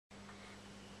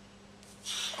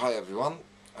Hi everyone,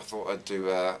 I thought I'd do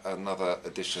another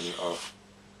edition of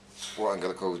what I'm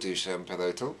going to call Duchenne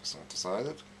Pillow Talks, I've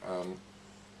decided.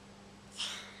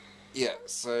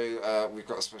 So we've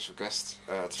got a special guest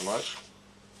tonight,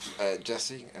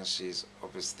 Jessie, and she's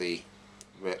obviously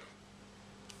a bit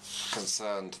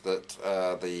concerned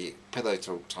that the Pillow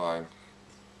Talk time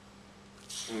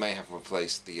may have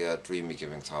replaced the dreamy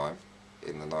giving time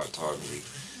in the nighttime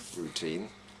routine.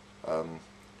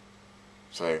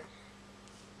 So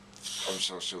I'm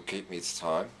sure she'll keep me to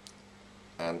time,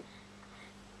 and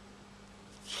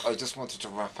I just wanted to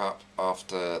wrap up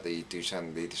after the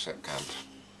Duchenne leadership camp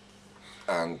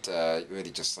and really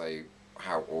just say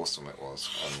how awesome it was,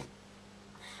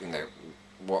 and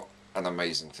what an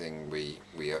amazing thing we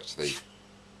actually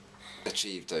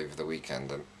achieved over the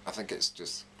weekend. And I think it's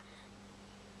just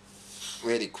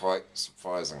really quite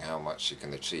surprising how much you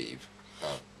can achieve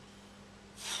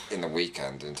in a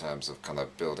weekend in terms of kind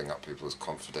of building up people's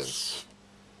confidence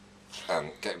and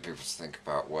getting people to think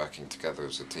about working together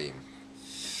as a team.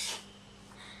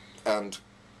 And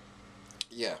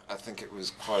yeah, I think it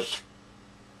was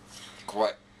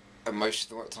quite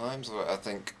emotional at times. I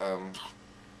think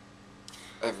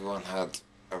everyone had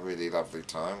a really lovely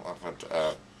time. I've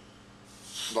had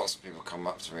lots of people come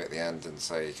up to me at the end and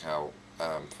say how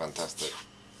fantastic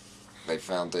they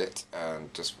found it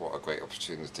and just what a great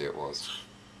opportunity it was.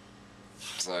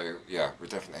 So yeah, we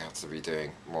definitely have to be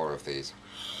doing more of these.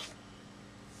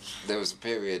 There was a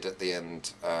period at the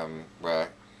end where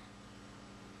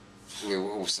we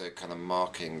were also kind of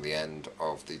marking the end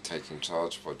of the Taking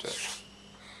Charge project,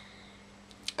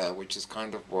 which is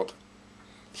kind of what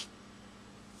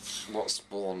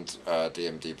spawned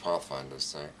DMD Pathfinders.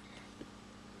 So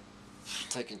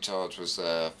Taking Charge was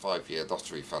a 5-year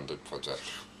lottery funded project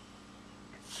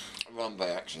run by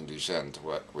Action Duchenne to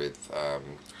work with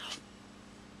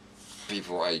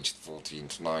people aged 14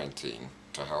 to 19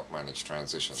 to help manage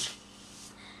transition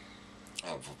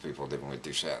for people living with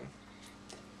Duchenne.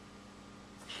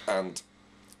 And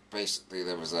basically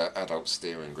there was an adult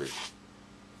steering group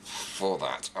for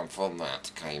that, and from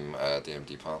that came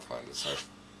DMD Pathfinder. So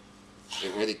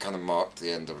it really kind of marked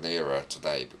the end of an era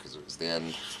today, because it was the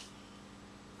end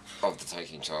of the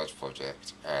Taking Charge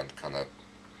project and kind of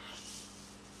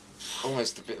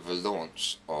almost a bit of a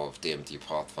launch of DMD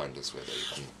Pathfinders, really.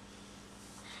 And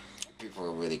people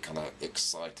were really kind of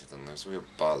excited, and there was a real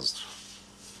buzz.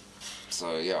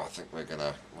 So yeah, I think we're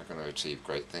gonna achieve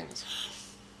great things.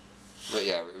 But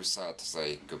yeah, it was sad to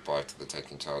say goodbye to the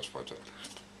Taking Charge project,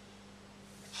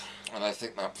 and I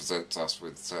think that presents us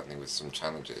certainly with some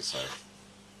challenges. So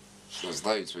there's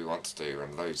loads we want to do,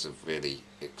 and loads of really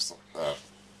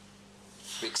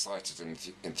excited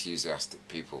and enthusiastic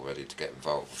people ready to get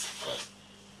involved. But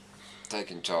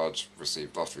Taking Charge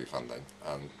received lottery funding,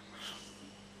 and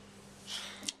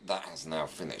that has now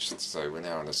finished. So we're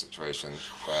now in a situation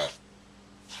where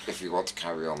if we want to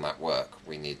carry on that work,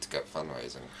 we need to get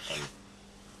fundraising. And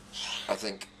I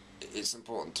think it's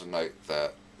important to note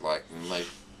that the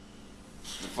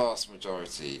vast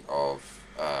majority of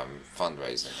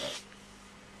fundraising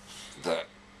that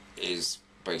is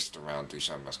based around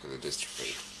Duchenne muscular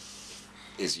dystrophy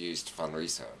is used to fund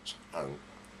research, and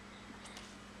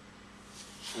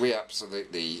we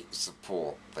absolutely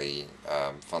support the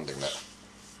funding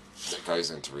that goes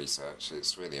into research.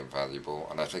 It's really invaluable,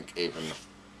 and I think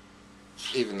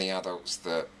even the adults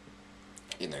that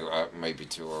are maybe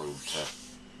too old to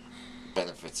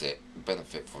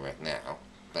benefit from it now,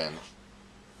 then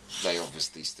they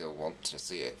obviously still want to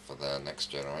see it for the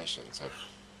next generation. So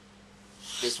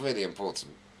it's really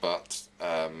important. But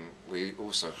we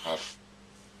also have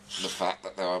the fact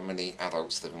that there are many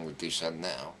adults living with Duchenne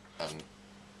now, and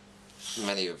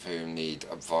many of whom need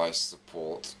advice,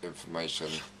 support,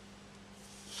 information,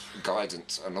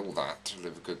 guidance and all that to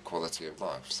live a good quality of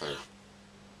life. So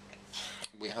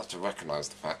we have to recognise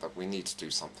the fact that we need to do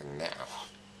something now.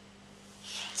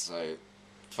 So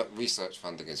research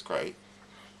funding is great,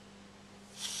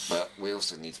 but we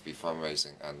also need to be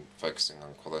fundraising and focusing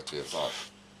on quality of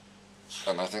life.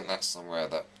 And I think that's somewhere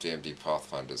that DMD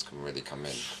Pathfinders can really come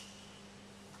in,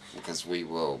 because we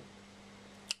will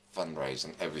fundraise,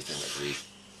 and everything that we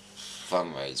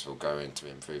fundraise will go into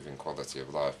improving quality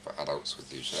of life for adults with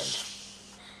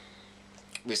Duchenne.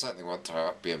 We certainly want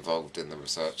to be involved in the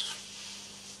research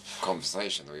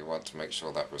conversation. We want to make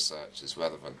sure that research is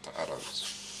relevant to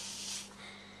adults.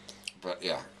 But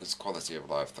yeah, it's quality of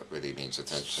life that really needs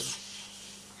attention,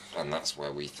 and that's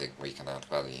where we think we can add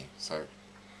value. So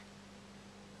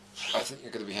I think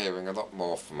you're going to be hearing a lot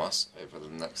more from us over the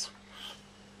next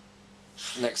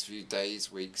few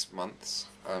days, weeks, months,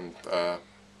 and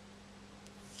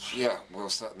yeah, we'll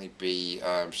certainly be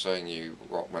showing you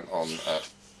what went on at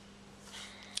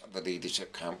the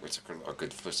leadership camp. We took a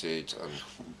good footage, and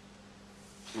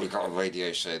we got a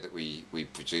radio show that we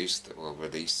produced that we'll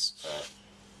release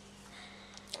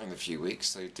in a few weeks,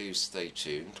 so do stay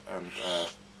tuned, and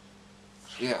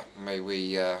yeah, may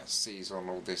we seize on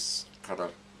all this kind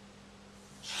of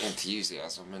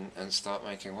enthusiasm and start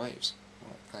making waves.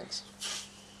 Well, thanks.